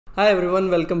Hi everyone,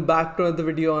 welcome back to another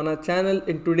video on our channel.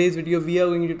 In today's video, we are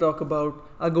going to talk about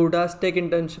Agoda's tech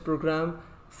internship program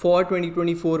for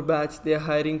 2024 batch. They are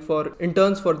hiring for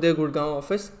interns for their Gurgaon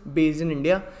office based in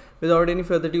India. Without any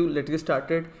further ado, let's get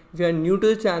started. If you are new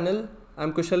to the channel,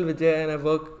 I'm Kushal Vijay and I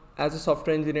work as a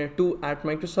software engineer too at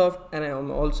Microsoft, and I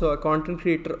am also a content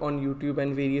creator on YouTube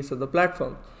and various other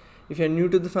platforms. If you are new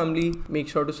to the family, make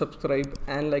sure to subscribe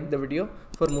and like the video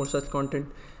for more such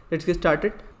content. Let's get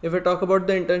started. If I talk about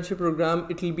the internship program,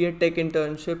 it will be a tech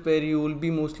internship where you will be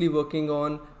mostly working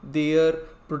on their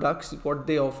products, what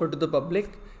they offer to the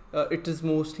public. It is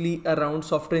mostly around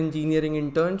software engineering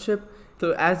internship.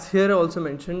 So as here also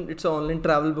mentioned, it's an online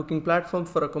travel booking platform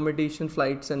for accommodation,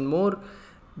 flights and more.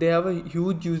 They have a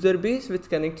huge user base which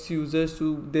connects users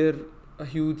to their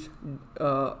huge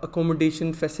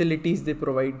accommodation facilities they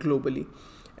provide globally,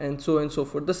 and so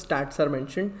forth. The stats are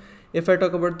mentioned. If I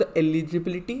talk about the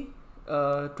eligibility,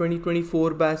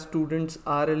 2024 batch students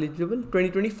are eligible,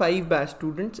 2025 batch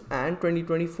students and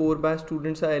 2024 batch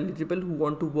students are eligible who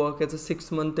want to work as a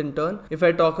 6-month intern. If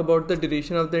I talk about the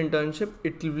duration of the internship,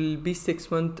 it will be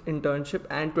 6-month internship,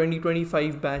 and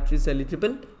 2025 batch is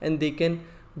eligible and they can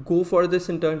go for this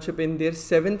internship in their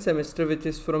 7th semester, which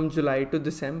is from July to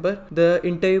December. The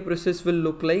interview process will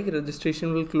look like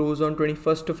registration will close on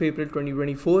 21st of April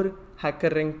 2024. Hacker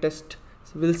rank test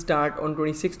will start on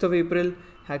 26th of April.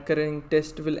 Hacker rank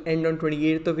test will end on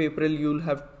 28th of April. You'll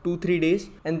have 2-3 days,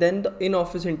 and then the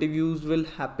in-office interviews will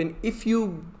happen if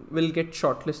you will get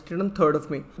shortlisted on 3rd of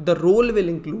May. The role will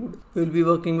include, you will be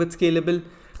working with scalable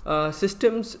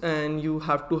systems, and you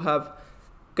have to have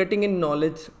cutting in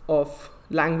knowledge of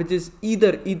languages,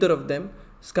 either of them,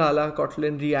 Scala,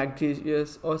 Kotlin, React,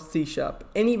 JS or C#.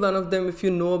 Any one of them, if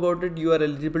you know about it, you are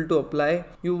eligible to apply.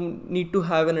 You need to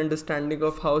have an understanding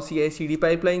of how CI/CD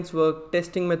pipelines work,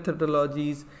 testing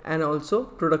methodologies, and also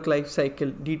product life cycle,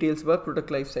 details about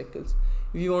product life cycles.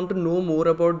 If you want to know more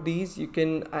about these, you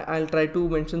can, I'll try to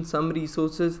mention some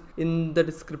resources in the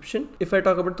description. If I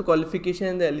talk about the qualification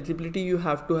and the eligibility, you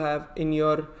have to have in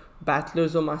your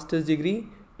bachelor's or master's degree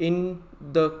in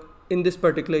this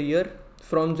particular year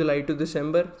from July to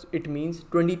December. It means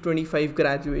 2025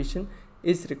 graduation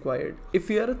is required.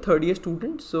 If you are a third year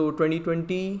student, so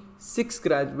 2026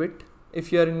 graduate,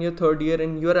 if you are in your third year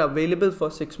and you are available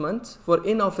for 6 months for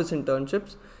in-office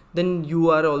internships, then you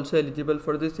are also eligible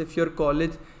for this. If your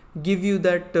college give you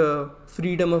that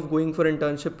freedom of going for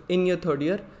internship in your third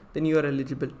year, then you are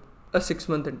eligible. A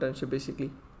 6-month internship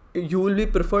basically. You will be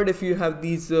preferred if you have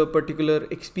these particular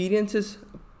experiences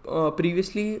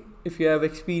previously. If you have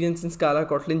experience in Scala,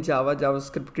 Kotlin, Java,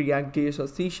 JavaScript, React, JS or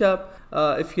C#,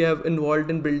 if you have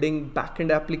involved in building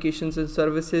backend applications and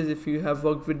services, if you have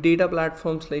worked with data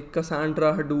platforms like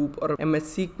Cassandra, Hadoop or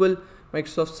MS SQL,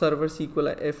 Microsoft Server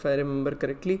SQL if I remember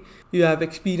correctly, you have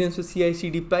experience with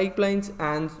CI/CD pipelines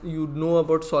and you know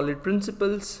about solid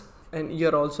principles, and you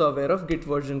are also aware of Git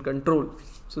version control.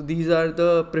 So these are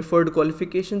the preferred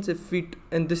qualifications.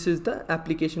 And this is the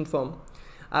application form.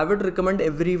 I would recommend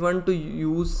everyone to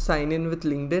use sign in with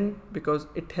LinkedIn because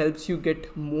it helps you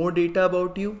get more data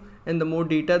about you, and the more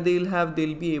data they'll have,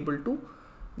 they'll be able to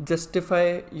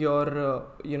justify your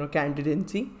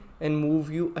candidacy and move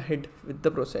you ahead with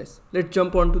the process. Let's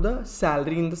jump on to the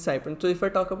salary in the stipend. So if I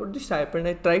talk about the stipend,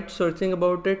 I tried searching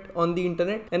about it on the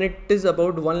internet, and it is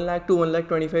about 1 lakh to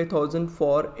 1,25,000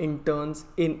 for interns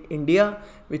in India,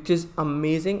 which is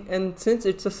amazing. And since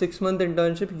it's a 6-month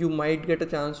internship, you might get a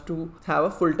chance to have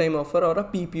a full-time offer or a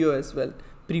PPO as well,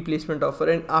 pre-placement offer.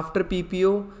 And after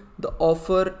PPO, the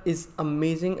offer is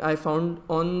amazing. I found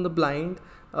on the blind,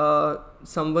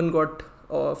 someone got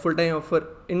full-time offer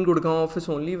in Gurgaon office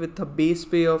only with a base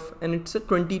pay of, and it's a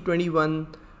 2021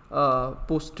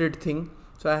 posted thing.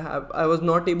 So I was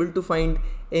not able to find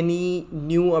any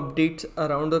new updates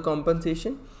around the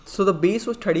compensation. So the base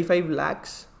was 35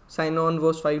 lakhs, sign-on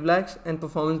was 5 lakhs, and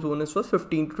performance bonus was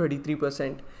 15 to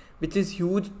 33%, which is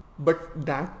huge. But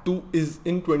that too is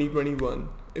in 2021.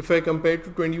 If I compare to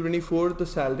 2024, the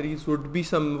salaries would be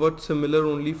somewhat similar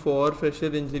only for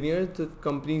fresher engineers. The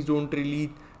companies don't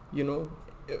really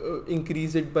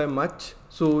increase it by much.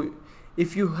 So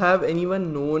if you have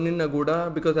anyone known in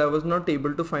Agoda, because I was not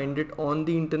able to find it on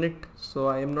the internet, so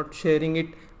I am not sharing it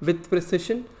with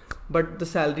precision, but the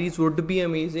salaries would be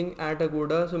amazing at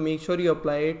Agoda, so make sure you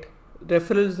apply it.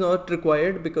 Referral is not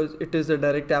required because it is a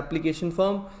direct application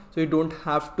form, so you don't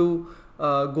have to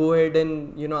go ahead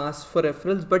and ask for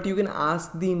referrals, but you can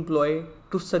ask the employee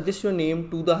to suggest your name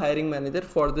to the hiring manager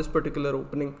for this particular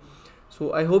opening.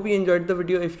 So I hope you enjoyed the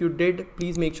video. If you did,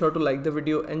 please make sure to like the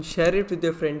video and share it with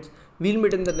your friends. We'll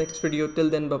meet in the next video. Till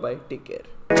then, bye bye. Take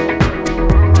care.